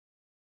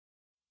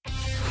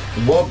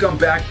Welcome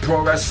back,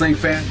 pro wrestling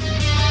fan.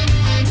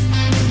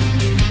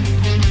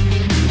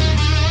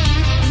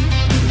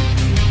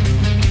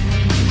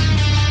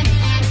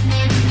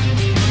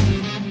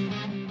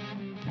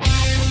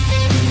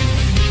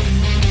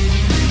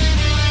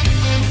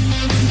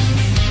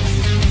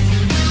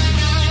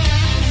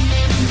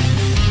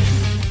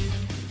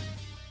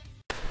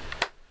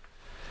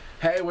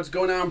 Hey, what's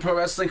going on, pro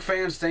wrestling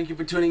fans? Thank you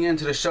for tuning in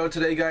to the show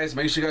today, guys.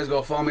 Make sure you guys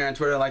go follow me on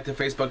Twitter, like the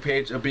Facebook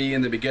page. It'll be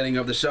in the beginning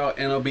of the show,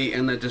 and it'll be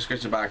in the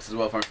description box as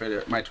well for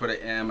my Twitter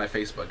and my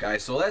Facebook,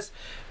 guys. So let's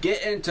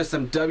get into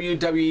some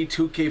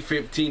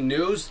WWE2K15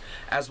 news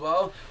as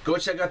well. Go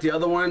check out the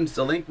other ones.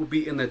 The link will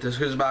be in the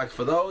description box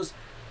for those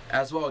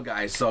as well,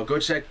 guys. So go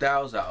check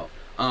those out.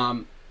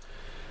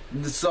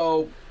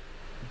 So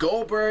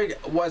Goldberg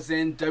was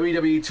in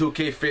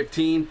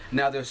WWE2K15.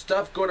 Now there's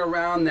stuff going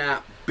around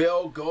that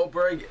Bill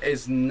Goldberg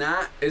is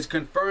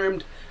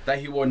confirmed that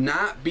he will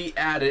not be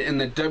added in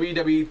the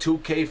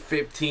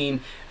WWE2K15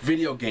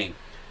 video game.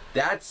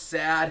 That's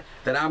sad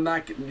that I'm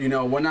not,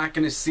 we're not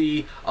going to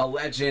see a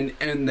legend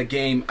in the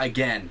game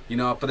again,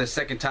 for the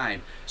second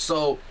time.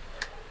 So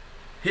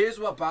here's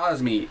what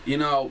bothers me,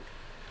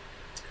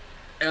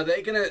 are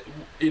they gonna,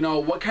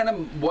 what kind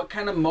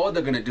of mode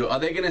they're gonna do? Are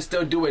they gonna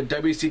still do a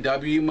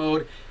WCW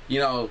mode,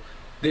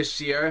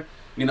 this year,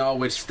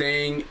 with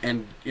Sting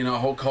and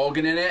Hulk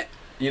Hogan in it?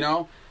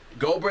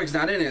 Goldberg's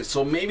not in it,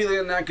 so maybe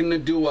they're not gonna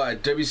do a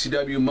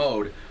WCW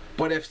mode.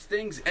 But if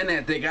Sting's in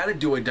it, they gotta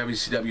do a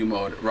WCW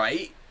mode,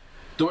 right?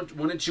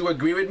 Wouldn't you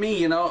agree with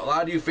me? A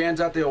lot of you fans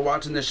out there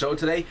watching the show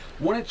today,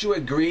 wouldn't you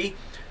agree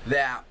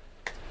that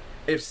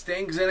if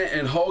Sting's in it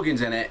and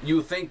Hogan's in it,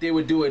 you think they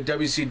would do a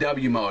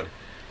WCW mode?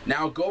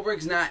 Now,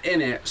 Goldberg's not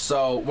in it,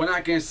 so we're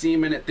not going to see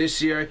him in it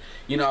this year.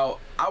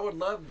 I would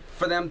love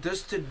for them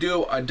just to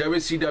do a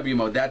WCW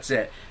mode. That's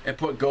it. And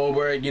put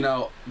Goldberg,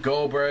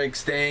 Goldberg,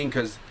 Sting,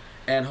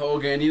 and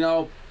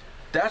Hogan,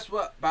 that's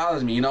what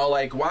bothers me.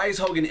 Like, why is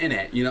Hogan in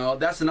it?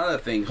 That's another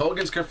thing.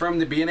 Hogan's confirmed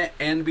to be in it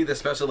and be the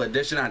special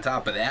edition on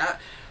top of that.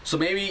 So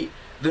maybe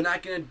they're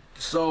not going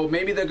to,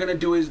 maybe they're going to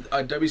do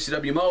a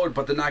WCW mode,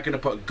 but they're not going to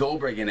put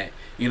Goldberg in it,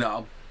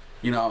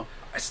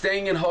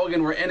 Sting and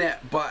Hogan were in it,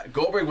 but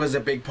Goldberg was a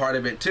big part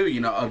of it too,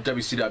 of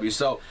WCW.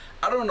 So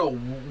I don't know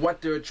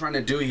what they're trying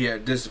to do here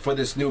for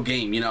this new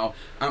game.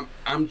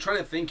 I'm trying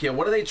to think here.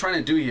 What are they trying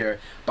to do here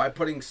by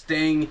putting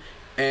Sting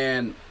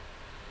and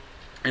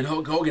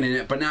Hulk Hogan in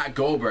it, but not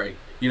Goldberg?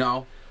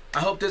 I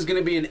hope there's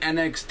gonna be an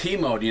NXT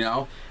mode,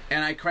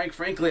 and quite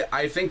frankly,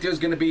 I think there's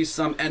gonna be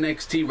some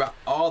NXT,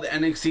 all the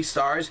NXT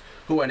stars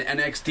who are in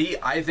NXT.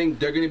 I think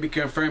they're gonna be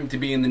confirmed to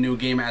be in the new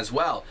game as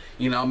well.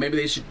 Maybe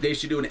they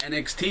should do an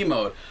NXT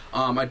mode,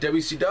 a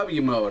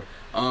WCW mode.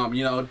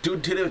 Do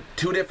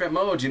two different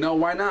modes.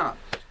 Why not?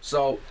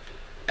 So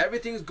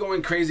everything's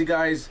going crazy,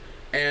 guys.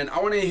 And I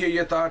want to hear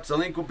your thoughts. The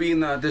link will be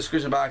in the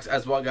description box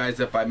as well, guys,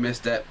 if I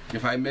missed it.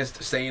 If I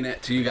missed saying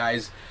it to you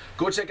guys,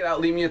 go check it out.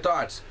 Leave me your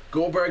thoughts.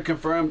 Goldberg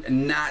confirmed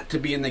not to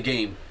be in the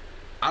game.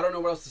 I don't know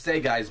what else to say,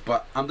 guys,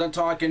 but I'm done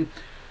talking.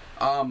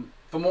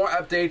 For more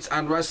updates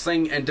on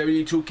wrestling and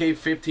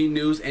WWE2K15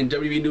 news and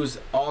WWE news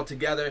all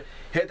together,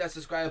 hit that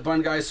subscribe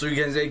button, guys, so you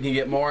guys can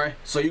get more.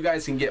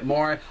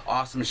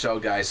 Awesome show,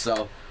 guys.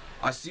 So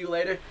I'll see you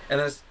later, and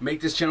let's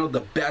make this channel the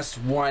best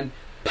one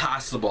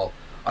possible.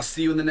 I'll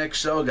see you in the next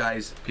show,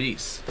 guys.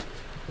 Peace.